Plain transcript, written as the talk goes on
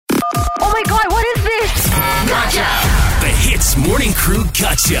my god, what is this? Gotcha! The Hits Morning Crew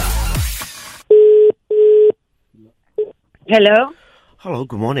Gotcha. Hello? Hello,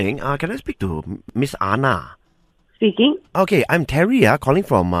 good morning. Can I speak to Miss Anna? Speaking? Okay, I'm Terry, calling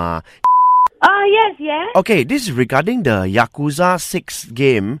from... Yes. Okay, this is regarding the Yakuza 6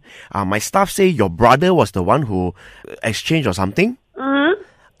 game. My staff say your brother was the one who exchanged or something. Mm-hmm.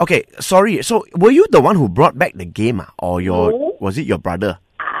 Okay, sorry. So, were you the one who brought back the game, or No. was it your brother?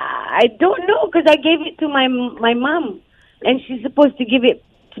 I don't know because I gave it to my mom, and she's supposed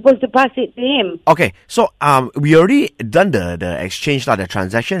to pass it to him. Okay, so we already done the exchange, the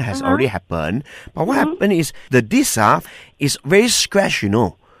transaction has already happened. But what happened is the disc is very scratched,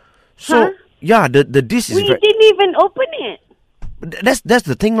 So yeah, the disc is. We didn't even open it. That's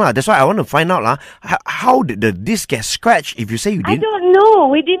the thing, lah. That's why I want to find out, lah. How did the disc get scratched? If you say you I didn't, don't know.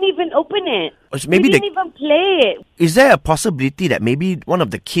 We didn't even open it. Maybe we didn't even play it. Is there a possibility that maybe one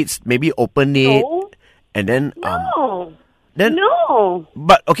of the kids maybe opened it No. and then Then, No.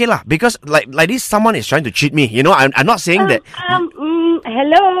 But okay lah, because like this, someone is trying to cheat me. I'm not saying that.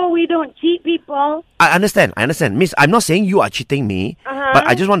 Hello, we don't cheat people. I understand, Miss. I'm not saying you are cheating me, but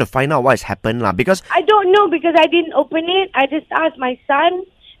I just want to find out what has happened lah. Because I don't know because I didn't open it. I just asked my son,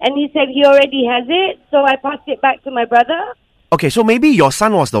 and he said he already has it, so I passed it back to my brother. okay, so maybe your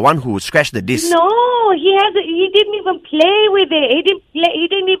son was the one who scratched the disc. No, he hasn't. He didn't even play with it. He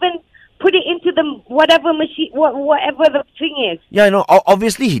didn't even put it into the whatever machine, whatever the thing is. Yeah,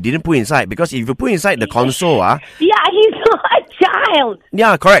 obviously he didn't put inside, because if you put inside the console, Yeah, he's not a child.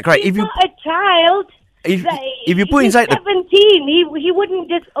 yeah, correct. He's If you not a child. if you put He's inside 17, he wouldn't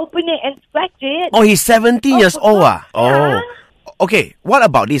just open it and scratch it. he's 17 years for old. God's sake. Okay, what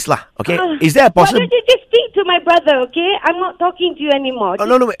about this lah? Okay, is there a Why possibility? don't you just speak to my brother, okay? I'm not talking to you anymore.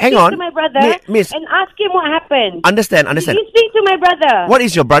 No, hang speak on. to my brother Miss. and ask him what happened. Understand. You speak to my brother. What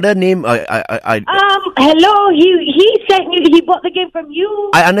is your brother name? Hello, he said he bought the game from you.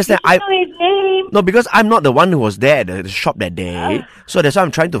 I understand. You know his name. No, because I'm not the one who was there at the shop that day. So that's why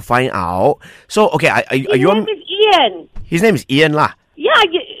I'm trying to find out. So, okay, His name is Ian. His name is Ean Lah. Yeah,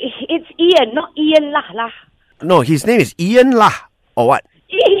 it's Ian, not Ian Lah. No, his name is Ean Lah. Or what?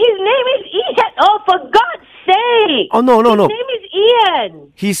 His name is Ian. Oh, for God's sake. Oh, no. His name is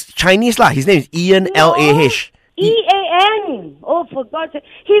Ian. He's Chinese lah. His name is Ian Lah. E-A-N. Oh, for God's sake.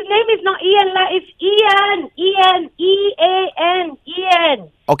 His name is not Ian Lah. It's Ian. Ian. E-A-N. Ian.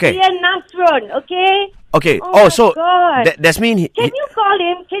 Okay. Ian Nasron, okay? Okay. Oh, so God. that's mean Can you call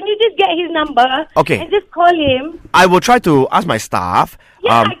him? Can you just get his number? Okay. And just call him? I will try to ask my staff.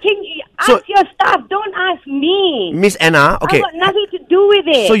 Yeah, can you ask your staff? Don't ask me. Miss Anna, okay. I got nothing to do with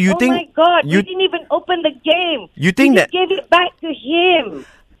it. So you think- Oh my God, you- we didn't even open the game. You think we that- just gave it back to him.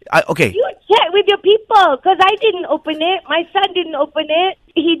 Okay. You check with your people, because I didn't open it. My son didn't open it.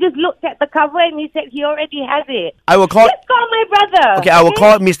 He just looked at the cover and he said he already has it. I will call. Just call my brother. Okay, I will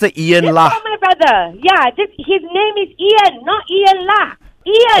call Mr. Ian Just Lah. call my brother. Yeah, his name is Ian, not Ian Lah.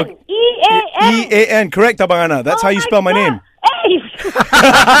 Ian. E-A-N. E-A-N, correct, Abang Ana. That's how you spell my name. Hey.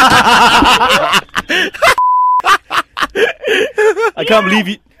 I can't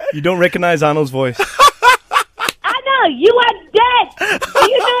believe you don't recognize Arnold's voice. Anna, you are dead. Do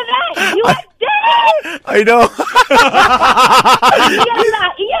you know that? You are dead. I know.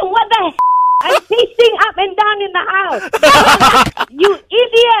 Ian, what the I'm pacing up and down in the house. You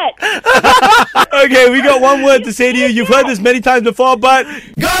idiot. Okay, we got one word to say to you. You've heard this many times before, but...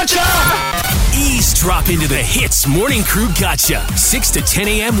 Gotcha! Eavesdrop into the Hits Morning Crew Gotcha. 6 to 10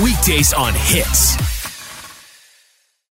 a.m. weekdays on Hits.